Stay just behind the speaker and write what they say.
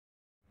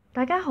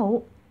大家好，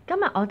今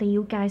日我哋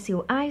要介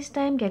紹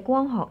iSTEM 嘅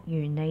光學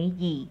原理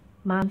2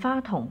萬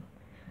花筒。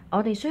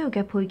我哋需要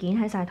嘅配件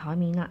喺晒台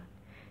面啦。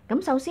咁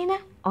首先呢，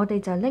我哋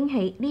就拎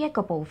起呢一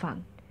個部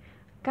分，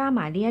加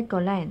埋呢一個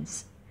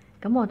lens。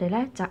咁我哋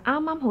呢就啱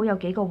啱好有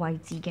幾個位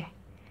置嘅。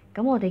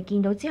咁我哋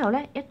見到之後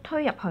呢，一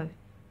推入去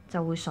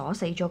就會鎖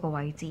死咗個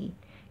位置。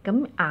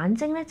咁眼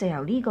睛呢就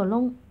由呢個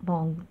窿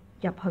望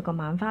入去個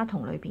萬花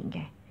筒裏邊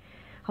嘅。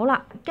好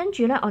啦，跟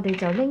住咧，我哋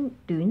就拎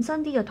短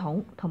身啲嘅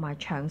筒同埋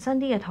長身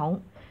啲嘅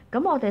筒，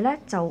咁我哋咧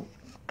就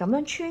咁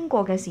樣穿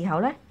過嘅時候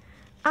咧，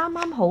啱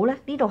啱好咧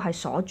呢度係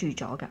鎖住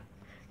咗㗎。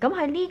咁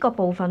喺呢個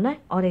部分咧，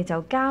我哋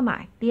就加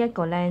埋呢一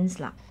個 lens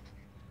啦。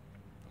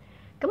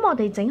咁我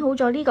哋整好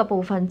咗呢個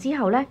部分之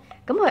後咧，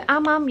咁佢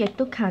啱啱亦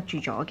都卡住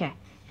咗嘅，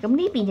咁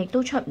呢邊亦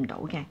都出唔到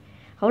嘅。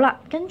好啦，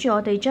跟住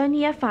我哋將呢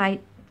一塊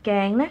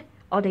鏡咧，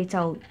我哋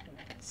就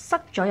塞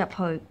咗入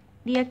去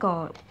呢一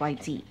個位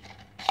置。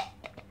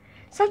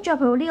塞咗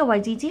入去呢個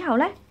位置之後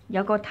呢，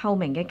有個透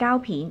明嘅膠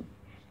片，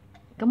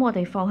咁我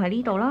哋放喺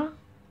呢度啦。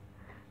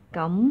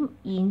咁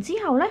然之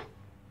後呢，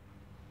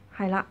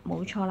係啦，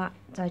冇錯啦，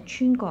就係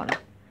穿過啦，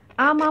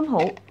啱啱好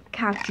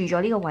卡住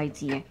咗呢個位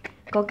置嘅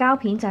個膠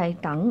片，就係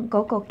等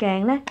嗰個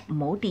鏡呢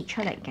唔好跌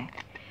出嚟嘅。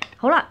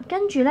好啦，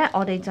跟住呢，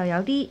我哋就有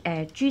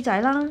啲珠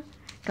仔啦，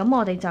咁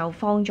我哋就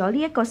放咗呢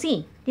一個先，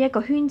呢一個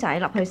圈仔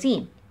落去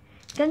先，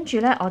跟住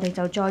呢，我哋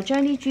就再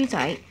將啲珠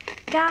仔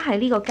加喺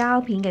呢個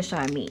膠片嘅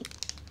上面。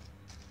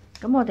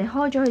咁我哋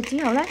開咗佢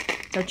之後呢，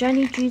就將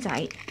啲珠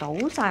仔倒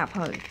晒入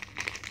去。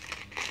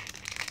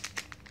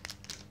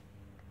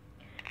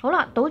好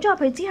啦，倒咗入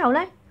去之後呢，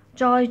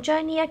再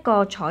將呢一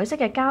個彩色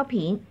嘅膠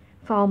片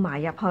放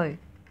埋入去。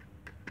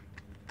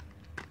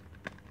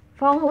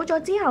放好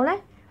咗之後呢，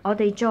我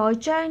哋再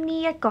將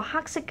呢一個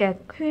黑色嘅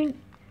圈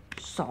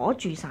鎖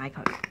住晒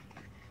佢。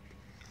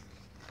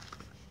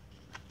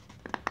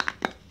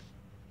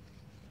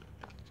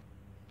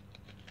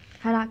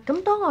係啦，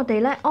咁當我哋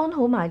咧安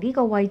好埋呢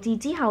個位置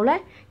之後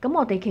咧，咁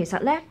我哋其實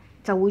咧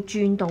就會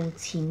轉動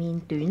前面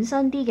短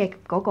身啲嘅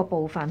嗰個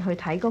部分去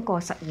睇嗰個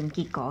實驗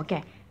結果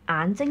嘅。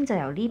眼睛就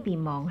由呢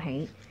邊望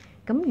起。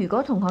咁如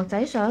果同學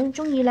仔想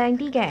鍾意靚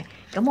啲嘅，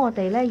咁我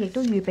哋咧亦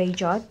都預備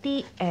咗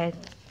一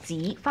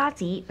啲花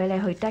紙俾你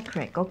去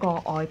decorate 嗰個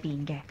外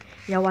邊嘅。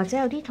又或者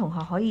有啲同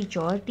學可以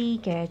做一啲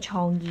嘅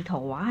創意圖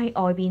畫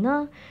喺外邊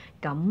啦。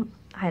咁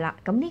係啦，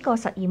咁呢個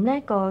實驗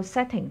咧個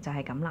setting 就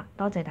係咁啦。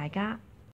多謝大家。